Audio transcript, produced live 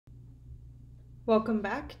Welcome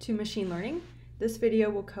back to machine learning. This video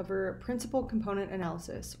will cover principal component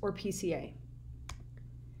analysis, or PCA.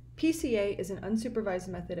 PCA is an unsupervised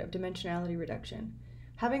method of dimensionality reduction.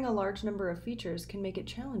 Having a large number of features can make it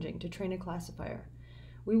challenging to train a classifier.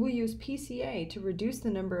 We will use PCA to reduce the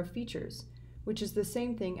number of features, which is the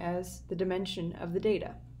same thing as the dimension of the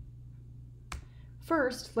data.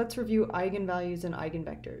 First, let's review eigenvalues and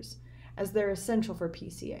eigenvectors, as they're essential for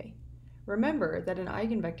PCA. Remember that an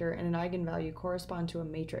eigenvector and an eigenvalue correspond to a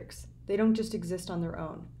matrix. They don't just exist on their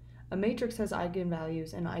own. A matrix has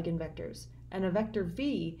eigenvalues and eigenvectors, and a vector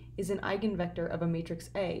V is an eigenvector of a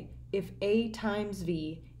matrix A if A times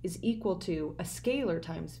V is equal to a scalar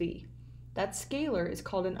times V. That scalar is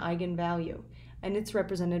called an eigenvalue, and it's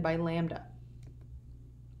represented by lambda.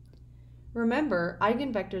 Remember,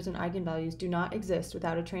 eigenvectors and eigenvalues do not exist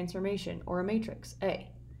without a transformation or a matrix A.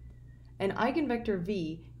 An eigenvector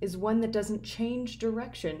V is one that doesn't change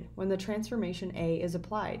direction when the transformation A is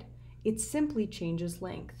applied. It simply changes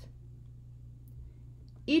length.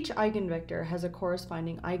 Each eigenvector has a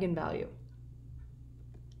corresponding eigenvalue.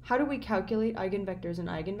 How do we calculate eigenvectors and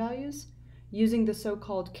eigenvalues? Using the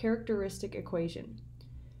so-called characteristic equation.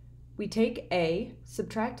 We take A,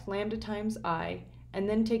 subtract lambda times I, and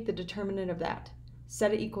then take the determinant of that,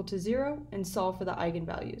 set it equal to 0, and solve for the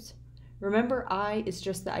eigenvalues. Remember, I is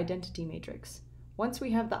just the identity matrix. Once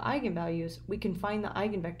we have the eigenvalues, we can find the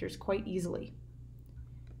eigenvectors quite easily.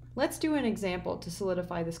 Let's do an example to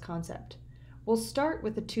solidify this concept. We'll start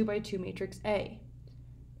with a 2x2 matrix A,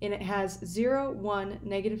 and it has 0, 1,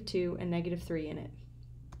 -2, and -3 in it.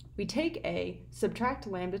 We take A, subtract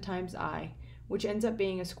lambda times I, which ends up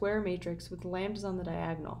being a square matrix with lambdas on the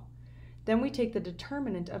diagonal. Then we take the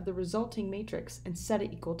determinant of the resulting matrix and set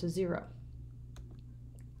it equal to 0.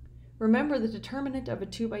 Remember, the determinant of a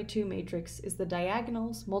 2x2 matrix is the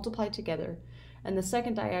diagonals multiplied together and the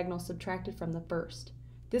second diagonal subtracted from the first.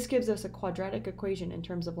 This gives us a quadratic equation in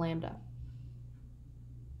terms of lambda.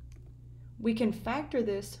 We can factor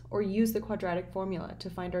this or use the quadratic formula to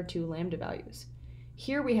find our two lambda values.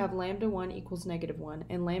 Here we have lambda 1 equals -1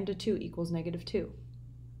 and lambda 2 equals -2.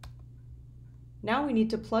 Now we need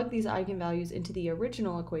to plug these eigenvalues into the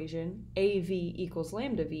original equation, AV equals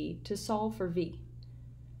lambda V, to solve for V.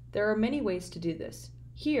 There are many ways to do this.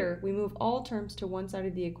 Here, we move all terms to one side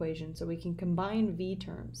of the equation so we can combine V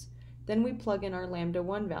terms. Then we plug in our lambda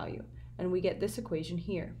 1 value, and we get this equation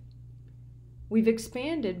here. We've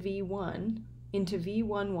expanded V1 into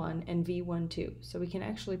V11 and V12, so we can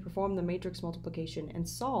actually perform the matrix multiplication and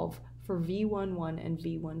solve for V11 and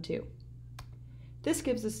V12. This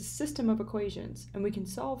gives us a system of equations, and we can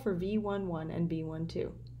solve for V11 and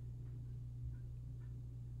V12.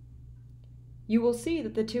 You will see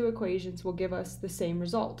that the two equations will give us the same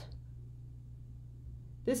result.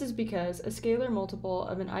 This is because a scalar multiple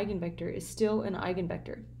of an eigenvector is still an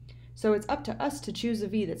eigenvector, so it's up to us to choose a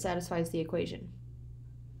V that satisfies the equation.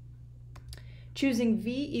 Choosing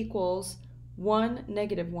V equals 1,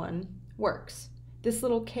 -1 works. This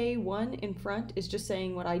little k1 in front is just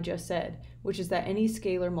saying what I just said, which is that any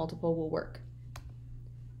scalar multiple will work.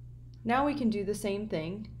 Now we can do the same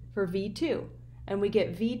thing for V2, and we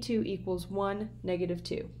get V2 equals 1,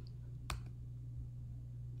 -2.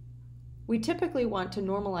 We typically want to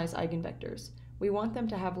normalize eigenvectors. We want them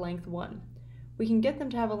to have length 1. We can get them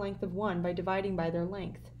to have a length of 1 by dividing by their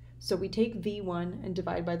length. So we take V1 and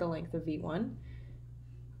divide by the length of V1.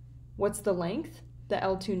 What's the length? The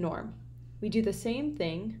L2 norm. We do the same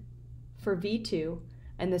thing for V2,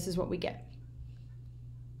 and this is what we get.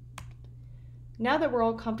 Now that we're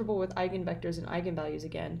all comfortable with eigenvectors and eigenvalues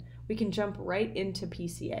again, we can jump right into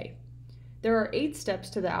PCA. There are 8 steps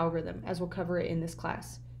to the algorithm, as we'll cover it in this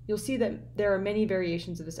class. You'll see that there are many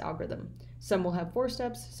variations of this algorithm. Some will have 4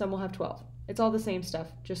 steps, some will have 12. It's all the same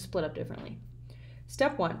stuff, just split up differently.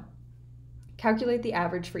 Step 1, calculate the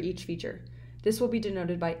average for each feature. This will be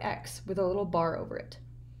denoted by X with a little bar over it.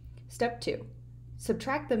 Step 2,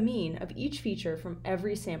 subtract the mean of each feature from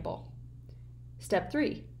every sample. Step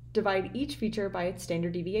 3, divide each feature by its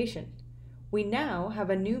standard deviation. We now have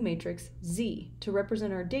a new matrix Z to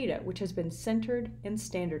represent our data, which has been centered and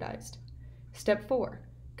standardized. Step 4,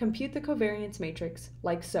 compute the covariance matrix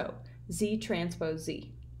like so, Z transpose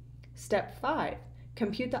Z. Step 5,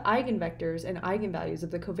 compute the eigenvectors and eigenvalues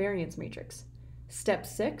of the covariance matrix. Step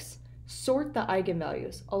 6, sort the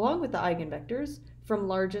eigenvalues, along with the eigenvectors, from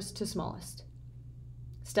largest to smallest.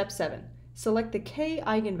 Step 7, select the k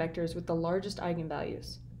eigenvectors with the largest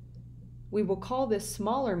eigenvalues. We will call this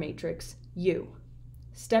smaller matrix U.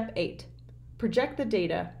 Step 8, project the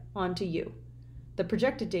data onto U. The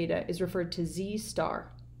projected data is referred to Z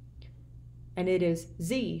star, and it is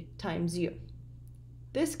Z times U.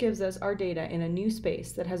 This gives us our data in a new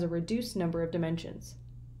space that has a reduced number of dimensions.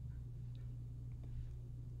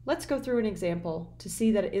 Let's go through an example to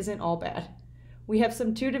see that it isn't all bad. We have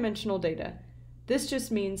some two-dimensional data. This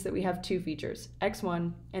just means that we have two features,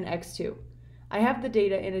 x1 and x2. I have the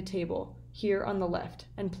data in a table here on the left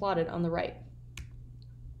and plotted on the right.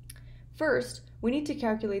 First, we need to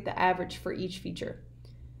calculate the average for each feature.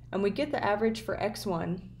 And we get the average for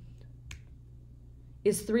x1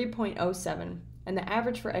 is 3.07, and the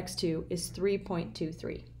average for x2 is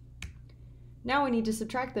 3.23. Now we need to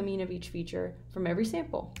subtract the mean of each feature from every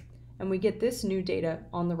sample, and we get this new data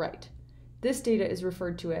on the right. This data is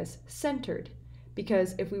referred to as centered,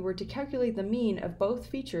 because if we were to calculate the mean of both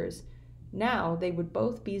features, now they would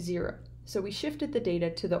both be 0. So we shifted the data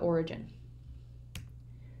to the origin.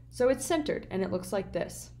 So it's centered, and it looks like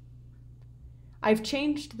this. I've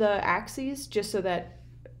changed the axes just so that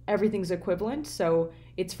everything's equivalent, so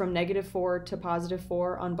it's from -4 to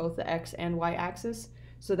 +4 on both the x and y axis,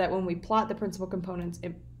 so that when we plot the principal components,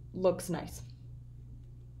 it looks nice.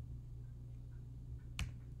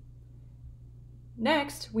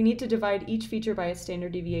 Next, we need to divide each feature by its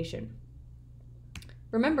standard deviation.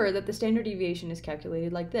 Remember that the standard deviation is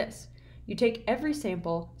calculated like this. You take every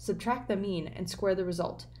sample, subtract the mean, and square the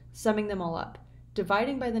result, summing them all up,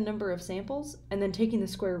 dividing by the number of samples, and then taking the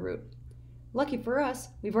square root. Lucky for us,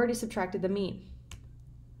 we've already subtracted the mean.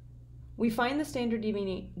 We find the standard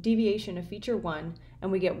deviation of feature 1,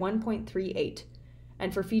 and we get 1.38,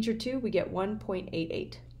 and for feature 2, we get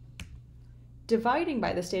 1.88. Dividing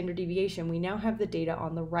by the standard deviation, we now have the data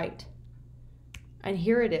on the right, and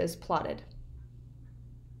here it is plotted.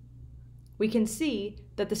 We can see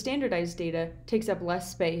that the standardized data takes up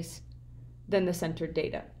less space than the centered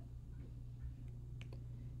data.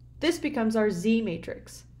 This becomes our Z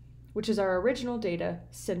matrix, which is our original data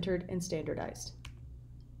centered and standardized.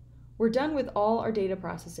 We're done with all our data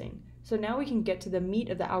processing, so now we can get to the meat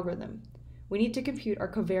of the algorithm. We need to compute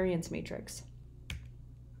our covariance matrix.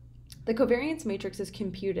 The covariance matrix is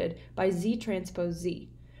computed by Z transpose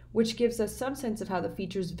Z, which gives us some sense of how the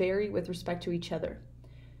features vary with respect to each other.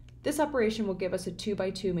 This operation will give us a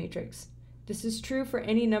 2x2 matrix. This is true for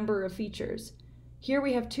any number of features. Here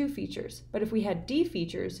we have 2 features, but if we had D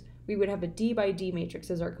features, we would have a D by D matrix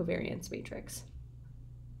as our covariance matrix.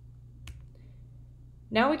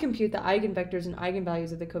 Now we compute the eigenvectors and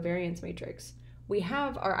eigenvalues of the covariance matrix. We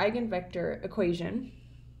have our eigenvector equation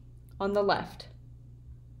on the left,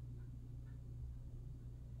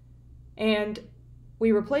 and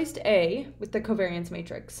we replaced A with the covariance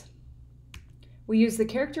matrix. We use the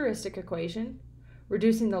characteristic equation.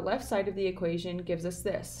 Reducing the left side of the equation gives us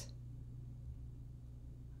this.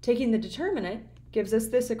 Taking the determinant gives us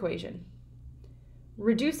this equation.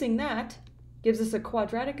 Reducing that gives us a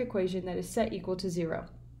quadratic equation that is set equal to 0.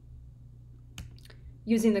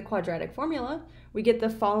 Using the quadratic formula, we get the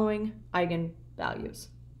following eigenvalues.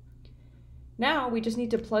 Now we just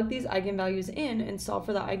need to plug these eigenvalues in and solve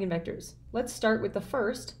for the eigenvectors. Let's start with the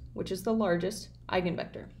first, which is the largest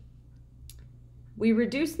eigenvector. We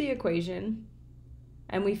reduce the equation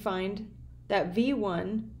and we find that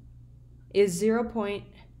V1 is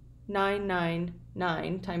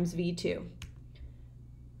 0.999 times V2.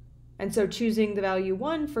 And so choosing the value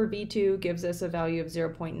 1 for V2 gives us a value of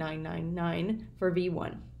 0.999 for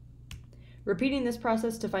V1. Repeating this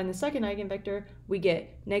process to find the second eigenvector, we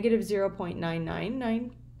get negative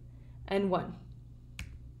 0.999 and 1.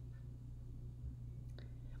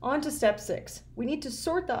 On to step 6. We need to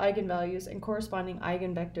sort the eigenvalues and corresponding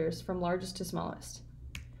eigenvectors from largest to smallest.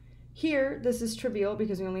 Here, this is trivial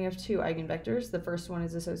because we only have 2 eigenvectors. The first one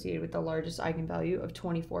is associated with the largest eigenvalue of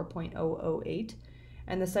 24.008,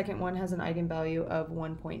 and the second one has an eigenvalue of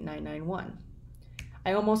 1.991.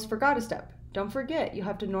 I almost forgot a step. Don't forget, you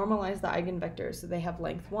have to normalize the eigenvectors so they have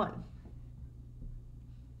length 1.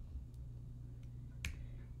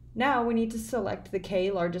 Now we need to select the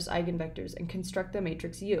k largest eigenvectors and construct the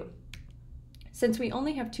matrix U. Since we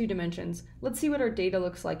only have 2 dimensions, let's see what our data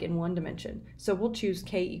looks like in 1 dimension, so we'll choose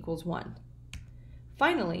k equals 1.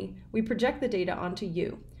 Finally, we project the data onto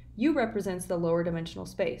U. U represents the lower dimensional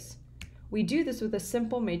space. We do this with a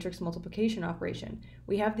simple matrix multiplication operation.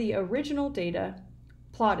 We have the original data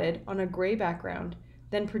plotted on a gray background,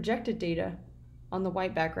 then projected data on the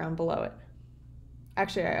white background below it.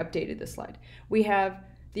 Actually, I updated this slide. We have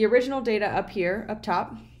the original data up here, up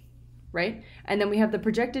top, right? And then we have the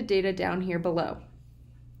projected data down here below.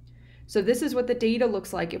 So this is what the data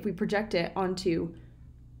looks like if we project it onto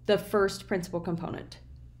the first principal component.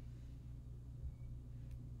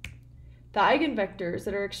 The eigenvectors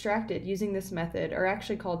that are extracted using this method are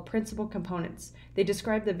actually called principal components. They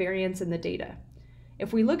describe the variance in the data.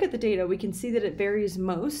 If we look at the data, we can see that it varies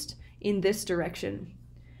most in this direction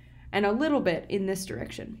and a little bit in this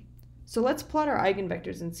direction. So let's plot our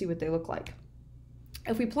eigenvectors and see what they look like.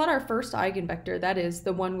 If we plot our first eigenvector, that is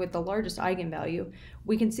the one with the largest eigenvalue,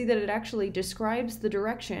 we can see that it actually describes the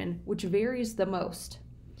direction which varies the most.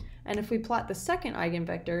 And if we plot the second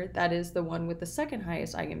eigenvector, that is the one with the second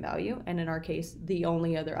highest eigenvalue, and in our case, the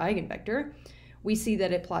only other eigenvector, we see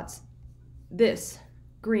that it plots this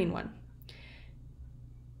green one.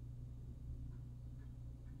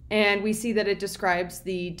 And we see that it describes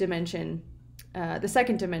the dimension, the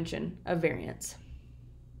second dimension of variance.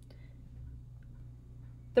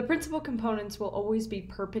 The principal components will always be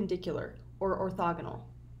perpendicular or orthogonal.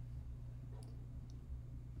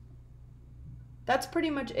 That's pretty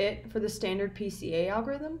much it for the standard PCA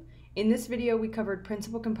algorithm. In this video, we covered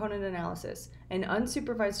principal component analysis, an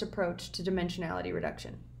unsupervised approach to dimensionality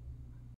reduction.